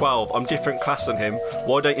only got 12, I'm different class than him,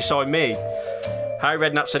 why don't you sign me? Harry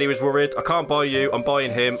Redknapp said he was worried. I can't buy you, I'm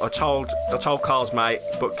buying him. I told Carl's mate,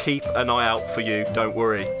 but keep an eye out for you, don't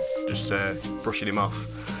worry. Just brushing him off.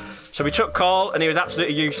 So we took Carl and he was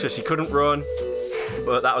absolutely useless. He couldn't run,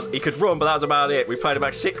 he could run, but that was about it. We played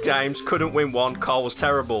about 6 games, couldn't win one. Carl was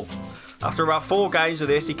terrible. After about 4 games of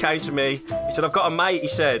this, he came to me. He said, I've got a mate, he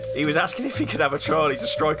said. He was asking if he could have a trial. He's a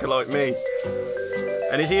striker like me.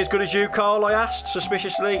 And is he as good as you, Carl? I asked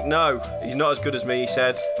suspiciously. No, he's not as good as me, he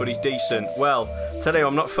said, but he's decent. Well, tell him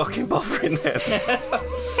I'm not fucking bothering them.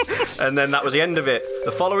 And then that was the end of it.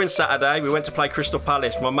 The following Saturday, we went to play Crystal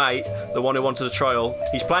Palace. My mate, the one who wanted the trial,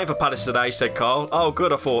 he's playing for Palace today, said Carl. Oh,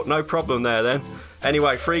 good, I thought. No problem there then.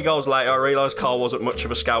 Anyway, 3 goals later, I realised Carl wasn't much of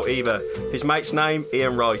a scout either. His mate's name,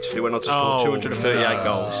 Ian Wright, who went on to score 238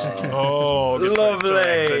 goals. Oh, good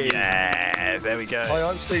lovely. Yes, there we go. Hi,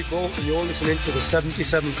 I'm Steve Ball, and you're listening to the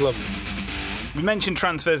 77 Club. We mentioned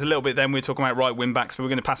transfers a little bit then. We were talking about right wing backs, but we're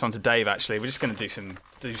going to pass on to Dave, actually. We're just going to do some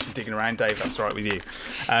digging around, Dave. That's all right with you.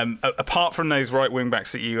 Apart from those right wing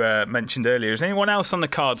backs that you mentioned earlier, is anyone else on the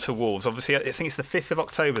cards for Wolves? Obviously, I think it's the 5th of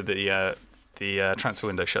October that the transfer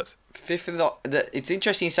window shuts. 5th of it's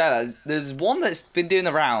interesting you say that. There's one that's been doing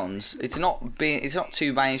the rounds. It's not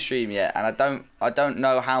too mainstream yet, and I don't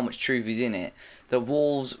know how much truth is in it. The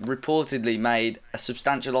Wolves reportedly made a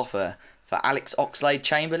substantial offer for Alex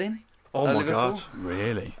Oxlade-Chamberlain. Oh my Liverpool. God!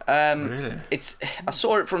 Really? Really? I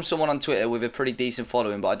saw it from someone on Twitter with a pretty decent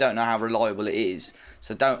following, but I don't know how reliable it is.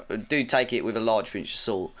 So do take it with a large pinch of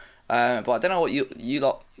salt. But I don't know what you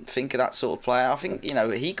lot think of that sort of player. I think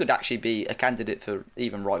he could actually be a candidate for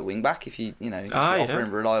even right wing back if you offer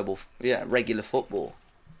him reliable, regular football.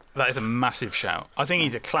 That is a massive shout. I think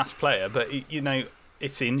he's a class player, but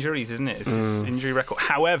it's injuries, isn't it? It's his injury record.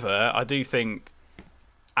 However, I do think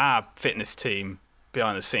our fitness team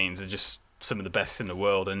behind the scenes are just some of the best in the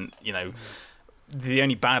world, and the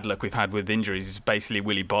only bad luck we've had with injuries is basically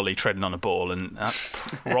Willy Bolly treading on a ball, and that's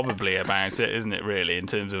probably about it, isn't it, really, in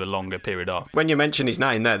terms of a longer period off. When you mentioned his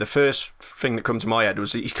name there, the first thing that comes to my head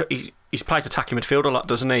was he's plays attacking midfield a lot,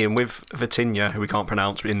 doesn't he? And with Vitinha, who we can't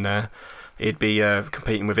pronounce, in there, he'd be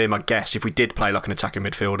competing with him, I guess, if we did play like an attacking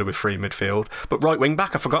midfielder with free midfield. But right wing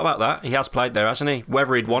back, I forgot about that. He has played there, hasn't he?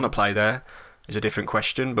 Whether he'd want to play there is a different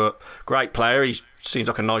question, but great player. He seems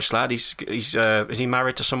like a nice lad. Is he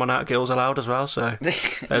married to someone out of Girls Aloud as well? So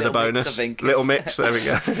there's a bonus. Mix, I think. Little mix. There we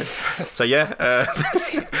go. So yeah,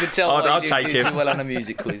 you can tell I'll take him. Too well on a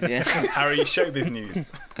music quiz. Yeah. Harry, showbiz news.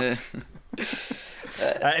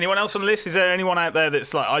 Anyone else on the list? Is there anyone out there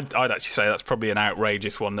that's like? I'd actually say that's probably an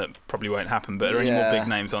outrageous one that probably won't happen. But are there any more big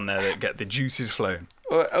names on there that get the juices flowing?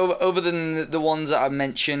 Other than the ones that I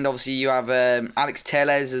mentioned, obviously you have Alex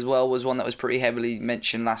Telles as well, was one that was pretty heavily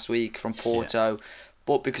mentioned last week from Porto. Yeah.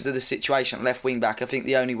 But because of the situation at left wing back, I think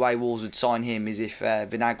the only way Wolves would sign him is if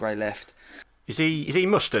Vinagre left. Is he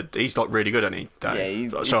mustard? He's not really good, isn't he, Dave? Yeah,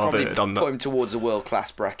 he'd probably put him towards a world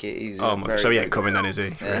class bracket. He's so he ain't coming then, is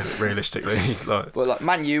he? Yeah. Realistically, But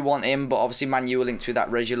Man U want him, but obviously Man U are linked with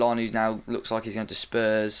that Reguilon, who now looks like he's going to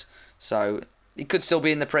Spurs. So he could still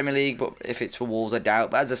be in the Premier League, but if it's for Wolves, I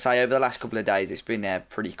doubt. But as I say, over the last couple of days, it's been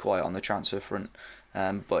pretty quiet on the transfer front.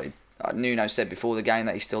 But Nuno said before the game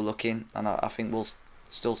that he's still looking, and I think we'll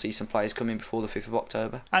still see some players coming before the 5th of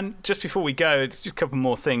October. And just before we go, just a couple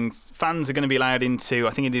more things. Fans are going to be allowed into,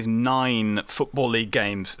 I think it is 9 Football League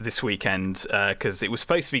games this weekend, because it was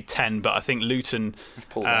supposed to be 10, but I think Luton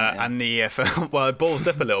and the EFL, well, it ballsed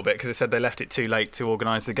up a little bit because they said they left it too late to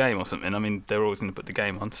organise the game or something. I mean, they're always going to put the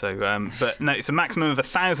game on. So, but no, it's a maximum of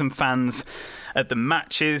 1,000 fans at the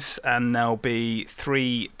matches, and there'll be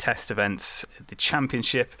 3 test events at the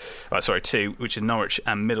Championship. 2, which is Norwich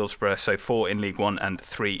and Middlesbrough, so 4 in League 1 and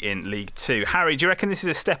 3 in League 2. Harry, do you reckon this is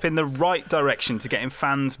a step in the right direction to getting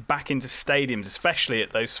fans back into stadiums, especially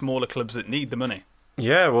at those smaller clubs that need the money?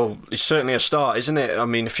 Yeah, well, it's certainly a start, isn't it? I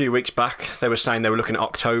mean, a few weeks back, they were saying they were looking at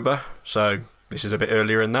October, so this is a bit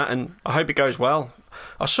earlier than that, and I hope it goes well.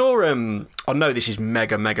 I saw, I know this is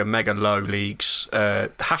mega low leagues,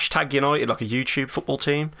 Hashtag United, like a YouTube football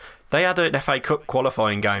team, they had an FA Cup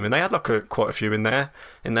qualifying game, and they had quite a few in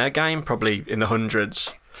their game, probably in the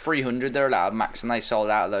hundreds. 300 they're allowed max, and they sold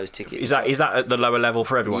out of those tickets. Is that at the lower level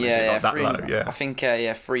for everyone? Is it not that low? Yeah, I think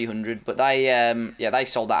 300, but they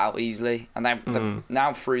sold that out easily, and they're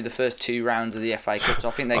now through the first 2 rounds of the FA Cup. So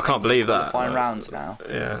I think I can't believe that qualifying rounds now.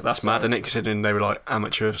 Yeah, that's mad, isn't it? Considering they were like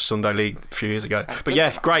amateur Sunday League a few years ago. But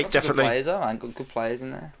yeah, great, definitely. Good players, man. Good players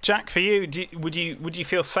in there. Jack, for you, would you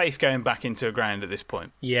feel safe going back into a ground at this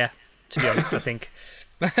point? Yeah, to be honest, I think.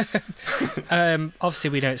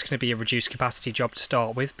 Obviously we know it's going to be a reduced capacity job to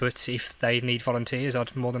start with, but if they need volunteers,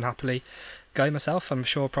 I'd more than happily go myself. I'm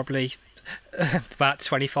sure probably about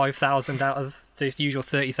 25,000 out of the usual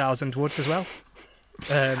 30,000 would as well.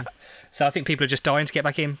 So I think people are just dying to get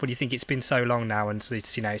back in. When you think it's been so long now, and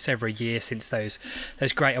it's over a year since those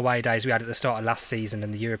great away days we had at the start of last season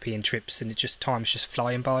and the European trips, and time's just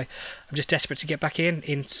flying by. I'm just desperate to get back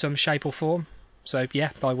in some shape or form. So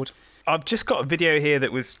yeah, I would. I've just got a video here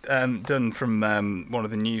that was done from one of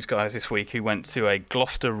the news guys this week who went to a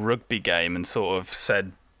Gloucester rugby game and sort of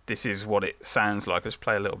said, this is what it sounds like. Let's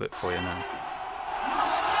play a little bit for you now.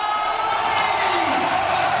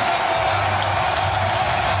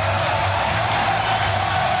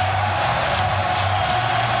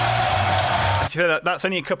 That's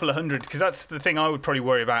only a couple of hundred, because that's the thing I would probably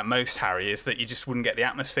worry about most, Harry, is that you just wouldn't get the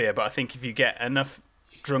atmosphere. But I think if you get enough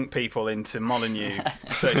drunk people into Molineux,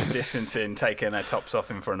 social distancing, taking their tops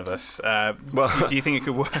off in front of us, do you think it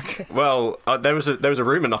could work? Well, there was a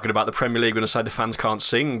rumour knocking about the Premier League going to say the fans can't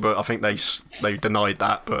sing, but I think they denied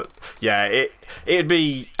that. But yeah, it'd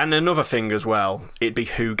be, and another thing as well, it'd be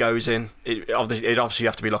who goes in. It'd obviously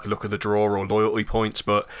have to be like a look of the draw or loyalty points,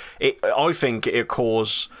 but I think it'd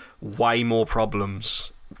cause way more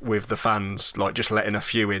problems with the fans, like just letting a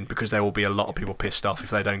few in, because there will be a lot of people pissed off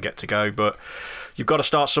if they don't get to go. But you've got to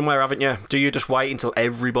start somewhere, haven't you? Do you just wait until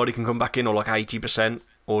everybody can come back in, or like 80%,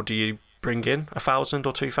 or do you bring in 1,000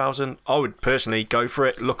 or 2,000? I would personally go for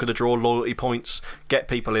it. Look at the draw, loyalty points, get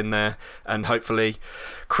people in there, and hopefully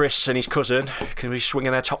Chris and his cousin can be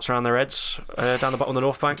swinging their tops around their heads down the bottom of the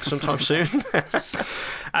North Bank sometime soon.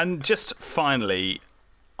 And just finally,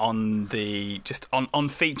 on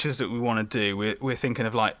features that we want to do, we're thinking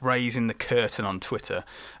of like raising the curtain on Twitter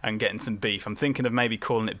and getting some beef. I'm thinking of maybe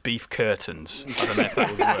calling it beef curtains. I don't know if that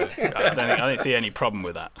would work. I don't see any problem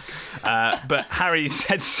with that. But Harry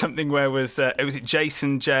said something where was it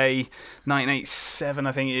Jason J 987,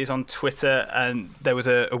 I think it is, on Twitter, and there was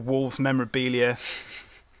a Wolves memorabilia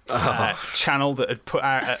channel that had put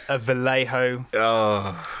out a Vallejo.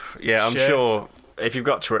 Oh yeah, I'm shirt. sure if you've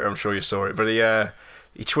got Twitter, I'm sure you saw it. But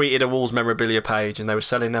he tweeted a Wolves memorabilia page, and they were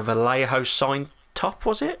selling a Vallejo signed top,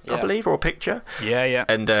 was it? Yeah. I believe, or a picture. Yeah.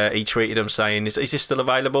 And he tweeted them saying, "Is this still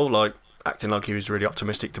available?" Like, acting like he was really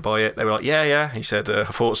optimistic to buy it. They were like, "Yeah." He said, "I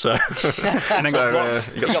thought so." And then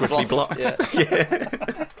he got swiftly blocked.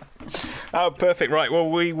 Yeah. Oh, perfect. Right. Well,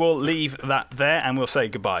 we will leave that there, and we'll say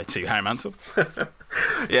goodbye to Harry Mansell.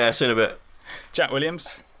 Yeah, see you in a bit. Jack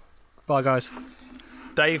Williams. Bye, guys.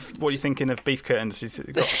 Dave, what are you thinking of beef curtains? Has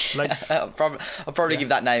it got legs? I'll probably give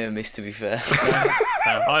that name a miss, to be fair.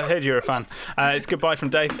 I heard you're a fan. It's goodbye from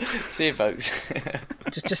Dave. See you, folks.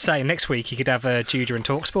 Just saying, next week you could have Judah and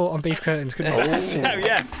Talksport on beef curtains, couldn't you?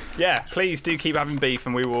 Yeah. Please do keep having beef,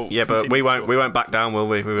 and we will. Yeah, but we won't back down, will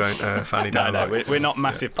we? We won't fanny down. No, we're not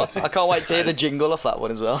massive pussies. I can't wait to hear the jingle off that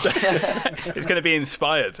one as well. It's going to be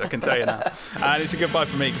inspired, I can tell you now. And it's a goodbye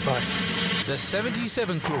from me. Goodbye. The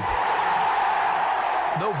 77 Club.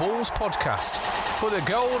 The Wolves podcast for the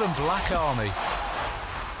Gold and Black Army.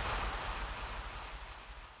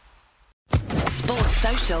 Sports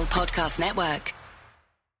Social Podcast Network.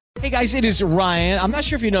 Hey guys, it is Ryan. I'm not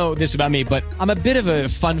sure if you know this about me, but I'm a bit of a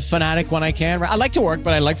fun fanatic when I can. I like to work,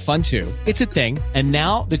 but I like fun too. It's a thing. And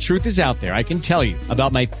now the truth is out there. I can tell you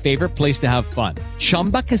about my favorite place to have fun.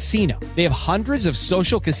 Chumba Casino. They have hundreds of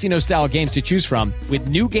social casino style games to choose from with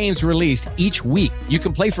new games released each week. You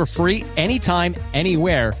can play for free anytime,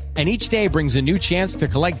 anywhere. And each day brings a new chance to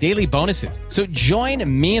collect daily bonuses. So join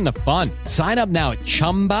me in the fun. Sign up now at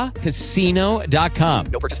ChumbaCasino.com.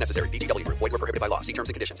 No purchase necessary. VGW Group. Void where prohibited by law. See terms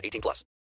and conditions. 18+.